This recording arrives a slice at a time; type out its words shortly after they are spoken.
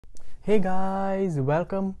Hey guys,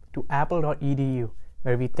 welcome to Apple.edu,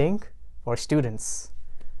 where we think for students.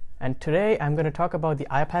 And today I'm going to talk about the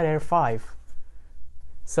iPad Air 5.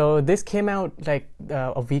 So this came out like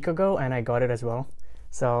a week ago and I got it as well.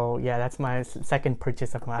 So yeah, that's my second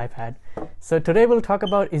purchase of my iPad. So today we'll talk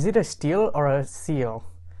about, is it a steal or a seal?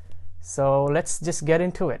 So let's just get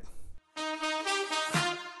into it.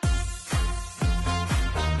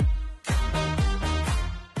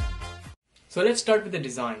 So let's start with the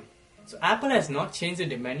design. So Apple has not changed the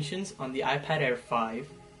dimensions on the iPad Air 5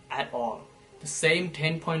 at all. The same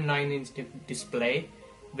 10.9-inch display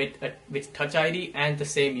with Touch ID and the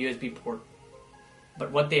same USB port.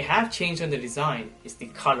 But what they have changed on the design is the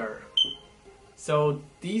color. So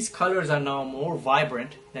these colors are now more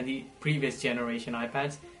vibrant than the previous generation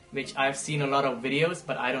iPads, which I've seen a lot of videos,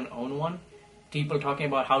 but I don't own one. People talking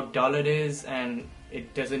about how dull it is and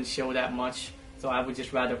it doesn't show that much. So I would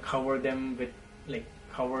just rather cover them with like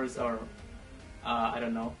covers or I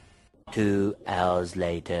don't know. 2 hours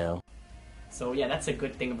later. So yeah, that's a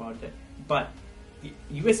good thing about it. But the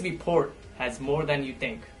USB port has more than you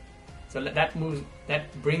think. So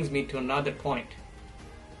that brings me to another point.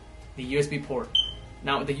 The USB port.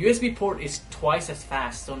 Now the USB port is twice as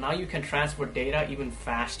fast, so now you can transfer data even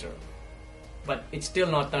faster. But it's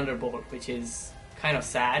still not Thunderbolt, which is kind of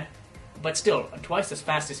sad. But still, twice as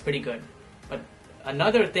fast is pretty good. But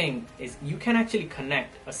another thing is you can actually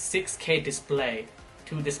connect a 6K display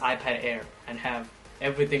to this iPad Air and have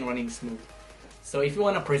everything running smooth. So if you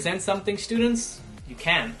want to present something, students, you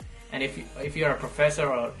can. And if you're a professor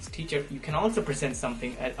or a teacher, you can also present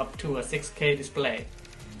something at up to a 6K display.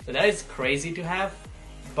 So that is crazy to have.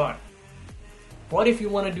 But what if you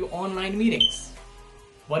want to do online meetings?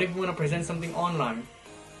 What if you want to present something online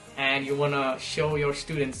and you want to show your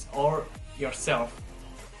students or yourself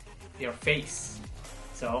your face?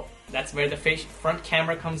 So that's where the front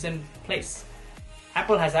camera comes in place.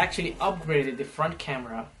 Apple has actually upgraded the front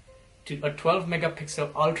camera to a 12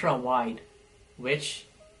 megapixel ultra wide, which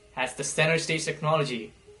has the center stage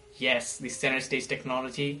technology. Yes, the center stage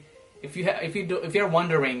technology. If you're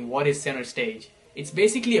wondering what is center stage, it's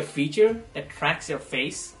basically a feature that tracks your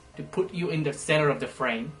face to put you in the center of the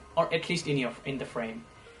frame, or at least in the frame.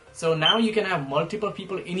 So now you can have multiple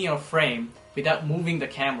people in your frame without moving the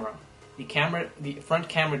camera. The front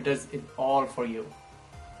camera does it all for you.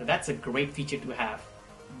 So that's a great feature to have.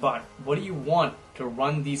 But what do you want to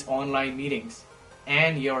run these online meetings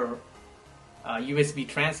and your USB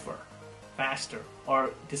transfer faster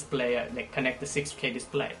or display, like connect the 6K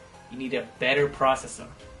display? You need a better processor.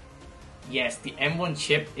 Yes, the M1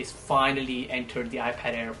 chip is finally entered the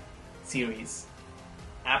iPad Air series.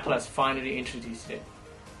 Apple has finally introduced it.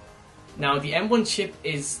 Now the M1 chip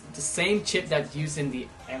is the same chip that's used in the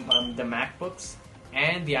MacBooks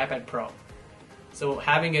and the iPad Pro. So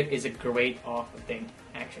having it is a great thing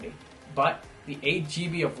actually. But the 8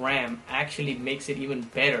 GB of RAM actually makes it even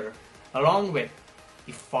better, along with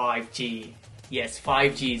the 5G. Yes,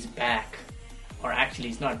 5G is back. Or actually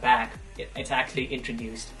it's not back, it's actually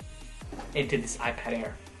introduced into this iPad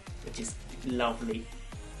Air, which is lovely.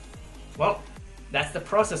 Well, that's the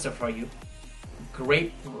processor for you.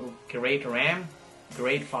 Great RAM,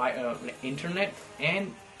 great internet,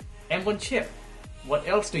 and M1 chip. What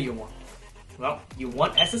else do you want? Well, you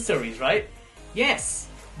want accessories, right? Yes!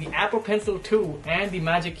 The Apple Pencil 2 and the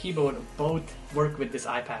Magic Keyboard both work with this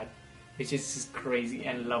iPad, which is just crazy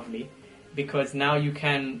and lovely, because now you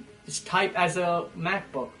can just type as a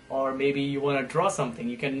MacBook, or maybe you want to draw something,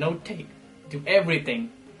 you can note take, do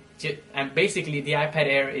everything. And basically the iPad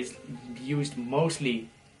Air is used mostly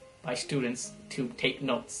by students to take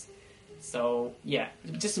notes. So yeah,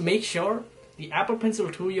 just make sure the Apple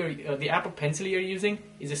Pencil you're using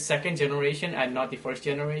is a second generation and not the first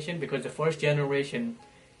generation, because the first generation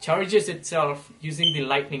charges itself using the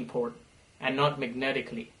Lightning port and not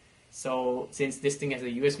magnetically. So since this thing has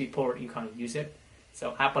a USB port, you can't use it.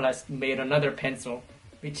 So Apple has made another pencil,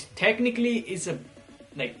 which technically is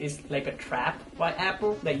like a trap by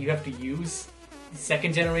Apple that you have to use the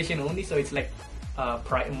second generation only. So it's like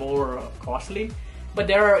more costly. But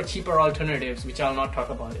there are cheaper alternatives, which I'll not talk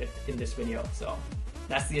about it in this video. So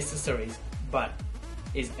that's the accessories. But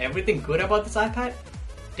is everything good about this iPad?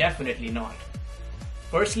 Definitely not.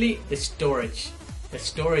 Firstly, the storage. The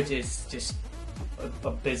storage is just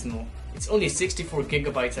abysmal. It's only 64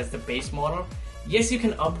 gigabytes as the base model. Yes, you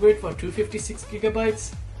can upgrade for 256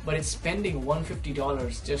 gigabytes, but it's spending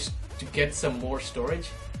 $150 just to get some more storage.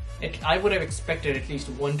 I would have expected at least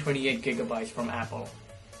 128 gigabytes from Apple.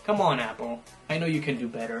 Come on, Apple. I know you can do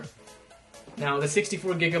better. Now, the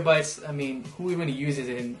 64 gigabytes, I mean, who even uses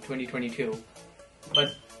it in 2022?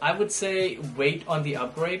 But I would say wait on the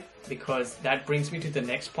upgrade, because that brings me to the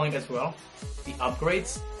next point as well. The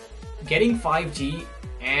upgrades. Getting 5G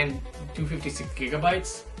and 256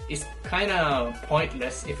 gigabytes is kind of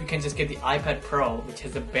pointless if you can just get the iPad Pro, which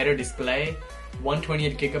has a better display,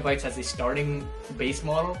 128 gigabytes as a starting base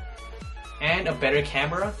model, and a better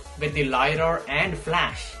camera with the LiDAR and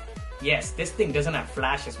flash. Yes, this thing doesn't have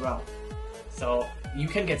flash as well. So you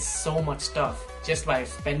can get so much stuff just by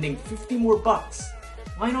spending 50 more bucks.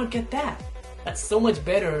 Why not get that? That's so much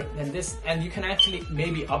better than this, and you can actually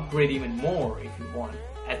maybe upgrade even more if you want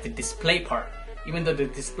at the display part. Even though the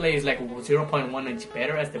display is like 0.1 inch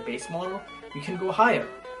better as the base model, you can go higher.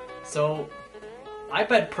 So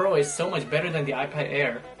iPad Pro is so much better than the iPad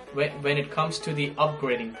Air when it comes to the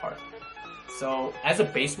upgrading part. So as a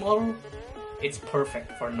base model, it's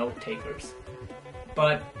perfect for note takers.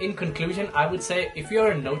 But in conclusion, I would say if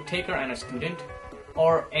you're a note taker and a student,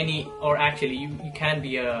 or actually you can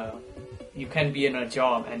be in a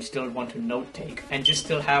job and still want to note take and just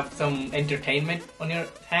still have some entertainment on your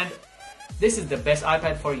hand, this is the best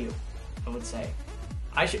iPad for you, I would say.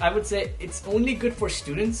 I would say it's only good for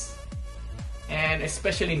students, and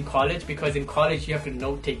especially in college, because in college you have to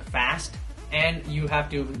note take fast and you have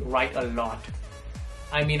to write a lot.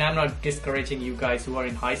 I mean, I'm not discouraging you guys who are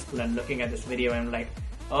in high school and looking at this video and like,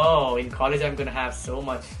 oh, in college I'm gonna have so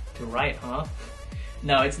much to write, huh?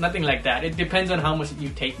 No, it's nothing like that. It depends on how much you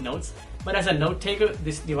take notes. But as a note taker,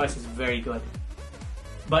 this device is very good.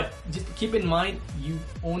 But just keep in mind, you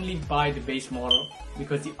only buy the base model,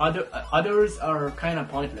 because the others are kind of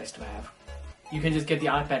pointless to have. You can just get the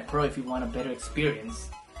iPad Pro if you want a better experience.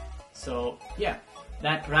 So yeah,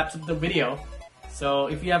 that wraps up the video. So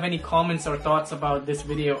if you have any comments or thoughts about this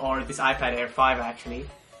video or this iPad Air 5 actually,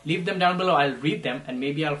 leave them down below. I'll read them and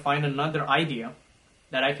maybe I'll find another idea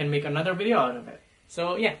that I can make another video out of it.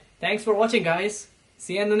 So yeah, thanks for watching guys.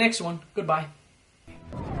 See you in the next one. Goodbye.